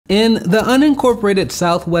In the unincorporated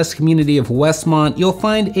southwest community of Westmont, you'll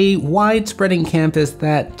find a wide-spreading campus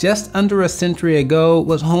that just under a century ago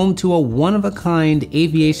was home to a one-of-a-kind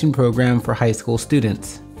aviation program for high school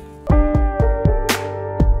students.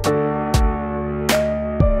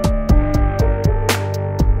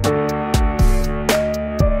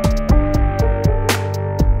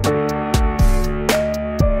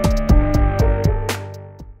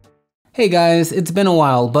 Hey guys, it's been a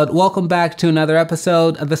while, but welcome back to another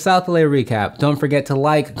episode of the South LA Recap. Don't forget to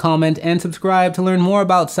like, comment, and subscribe to learn more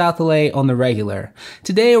about South LA on the regular.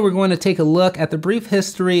 Today we're going to take a look at the brief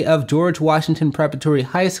history of George Washington Preparatory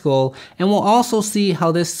High School, and we'll also see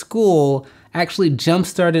how this school actually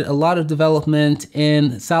jump-started a lot of development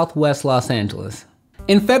in Southwest Los Angeles.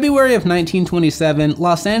 In February of 1927,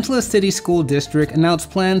 Los Angeles City School District announced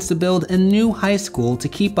plans to build a new high school to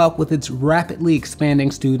keep up with its rapidly expanding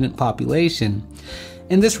student population.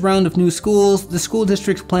 In this round of new schools, the school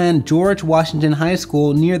district planned George Washington High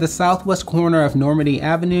School near the southwest corner of Normandy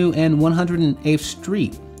Avenue and 108th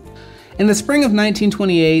Street. In the spring of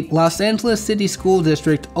 1928, Los Angeles City School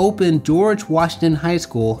District opened George Washington High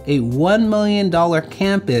School, a $1 million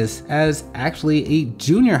campus, as actually a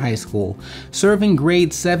junior high school, serving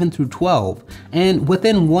grades 7 through 12. And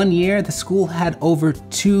within 1 year, the school had over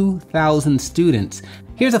 2,000 students.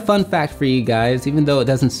 Here's a fun fact for you guys, even though it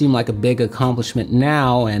doesn't seem like a big accomplishment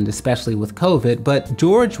now, and especially with COVID, but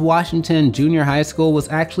George Washington Junior High School was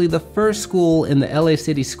actually the first school in the LA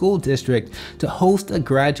City School District to host a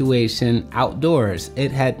graduation outdoors.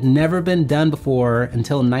 It had never been done before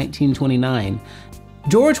until 1929.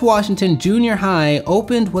 George Washington Junior High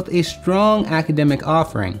opened with a strong academic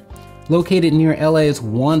offering. Located near LA's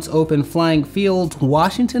once open flying field,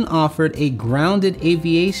 Washington offered a grounded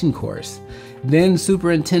aviation course. Then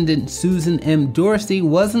Superintendent Susan M. Dorsey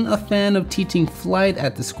wasn't a fan of teaching flight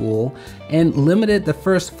at the school and limited the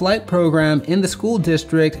first flight program in the school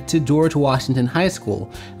district to George Washington High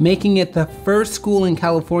School, making it the first school in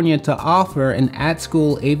California to offer an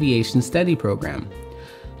at-school aviation study program.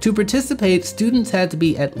 To participate, students had to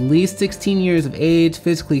be at least 16 years of age,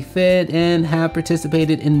 physically fit, and have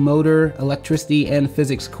participated in motor, electricity, and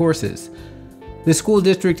physics courses. The school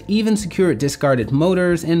district even secured discarded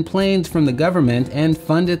motors and planes from the government and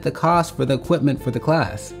funded the cost for the equipment for the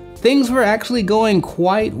class. Things were actually going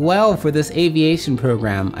quite well for this aviation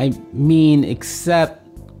program. I mean, except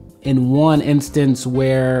in one instance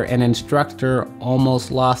where an instructor almost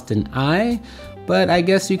lost an eye, but I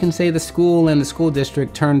guess you can say the school and the school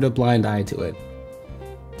district turned a blind eye to it.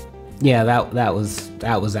 Yeah, that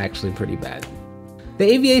was actually pretty bad.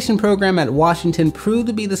 The aviation program at Washington proved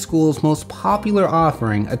to be the school's most popular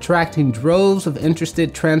offering, attracting droves of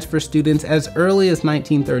interested transfer students as early as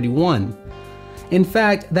 1931. In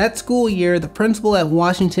fact, that school year, the principal at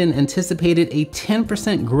Washington anticipated a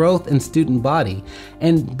 10% growth in student body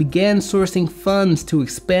and began sourcing funds to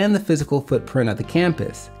expand the physical footprint of the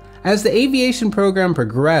campus. As the aviation program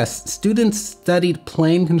progressed, students studied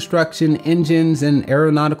plane construction, engines, and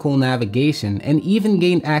aeronautical navigation, and even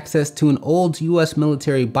gained access to an old US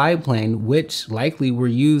military biplane, which likely were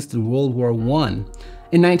used in World War I.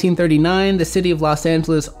 In 1939, the city of Los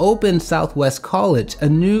Angeles opened Southwest College, a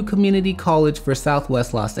new community college for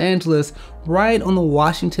Southwest Los Angeles, right on the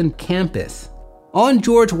Washington campus. On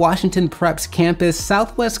George Washington Prep's campus,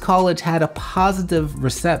 Southwest College had a positive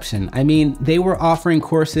reception. I mean, they were offering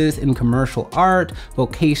courses in commercial art,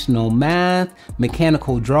 vocational math,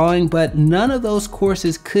 mechanical drawing, but none of those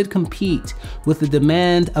courses could compete with the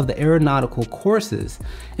demand of the aeronautical courses.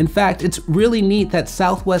 In fact, it's really neat that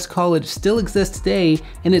Southwest College still exists today,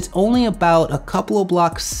 and it's only about a couple of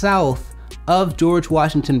blocks south of George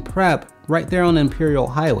Washington Prep, right there on Imperial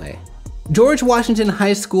Highway. George Washington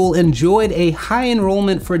High School enjoyed a high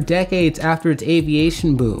enrollment for decades after its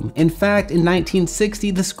aviation boom. In fact, in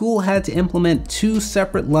 1960, the school had to implement 2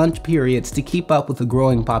 separate lunch periods to keep up with the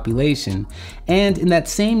growing population. And in that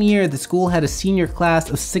same year, the school had a senior class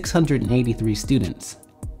of 683 students.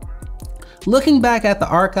 Looking back at the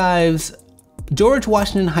archives, George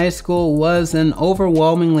Washington High School was an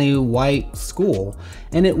overwhelmingly white school,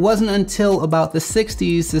 and it wasn't until about the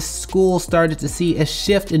 60s the school started to see a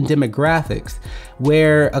shift in demographics,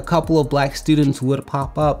 where a couple of black students would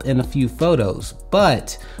pop up in a few photos.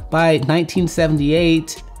 But by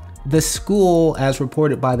 1978, the school, as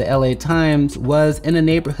reported by the LA Times, was in a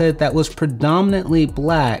neighborhood that was predominantly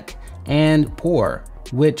black and poor,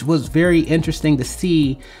 which was very interesting to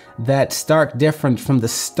see that stark difference from the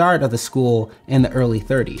start of the school in the early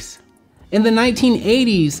 30s. In the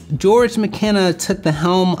 1980s, George McKenna took the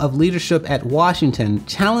helm of leadership at Washington,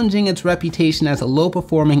 challenging its reputation as a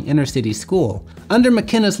low-performing inner-city school. Under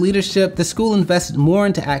McKenna's leadership, the school invested more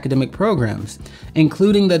into academic programs,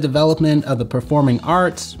 including the development of the performing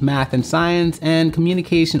arts, math and science, and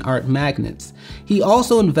communication art magnets. He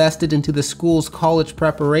also invested into the school's college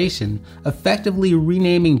preparation, effectively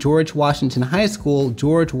renaming George Washington High School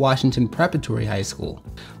George Washington Preparatory High School.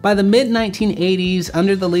 By the mid-1980s,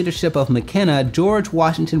 under the leadership of McKenna, George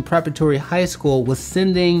Washington Preparatory High School was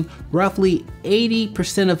sending roughly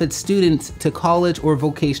 80% of its students to college or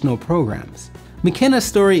vocational programs. McKenna's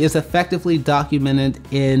story is effectively documented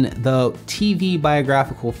in the TV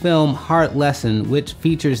biographical film Hard Lesson, which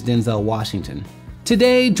features Denzel Washington.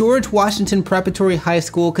 Today, George Washington Preparatory High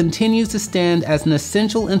School continues to stand as an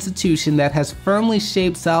essential institution that has firmly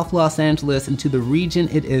shaped South Los Angeles into the region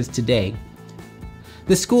it is today.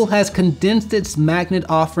 The school has condensed its magnet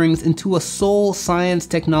offerings into a sole science,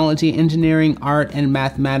 technology, engineering, art, and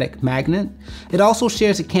mathematics magnet. It also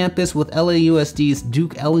shares a campus with LAUSD's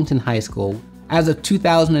Duke Ellington High School. As of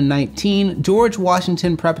 2019, George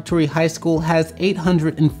Washington Preparatory High School has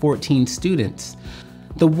 814 students.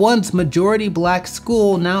 The once majority black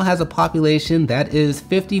school now has a population that is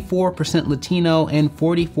 54% Latino and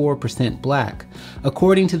 44% black.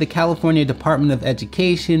 According to the California Department of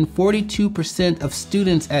Education, 42% of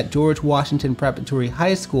students at George Washington Preparatory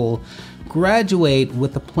High School graduate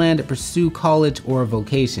with a plan to pursue college or a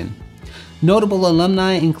vocation. Notable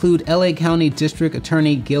alumni include LA County District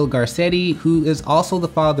Attorney Gil Garcetti, who is also the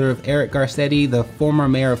father of Eric Garcetti, the former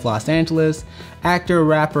mayor of Los Angeles,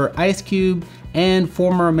 actor-rapper Ice Cube, and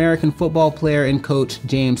former American football player and coach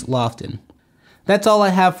James Lofton. That's all I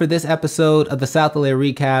have for this episode of the South LA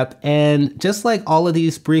Recap, and just like all of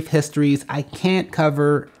these brief histories, I can't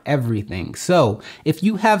cover everything. So if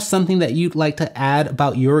you have something that you'd like to add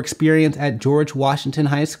about your experience at George Washington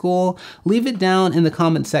High School, leave it down in the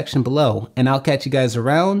comment section below, and I'll catch you guys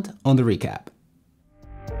around on the recap.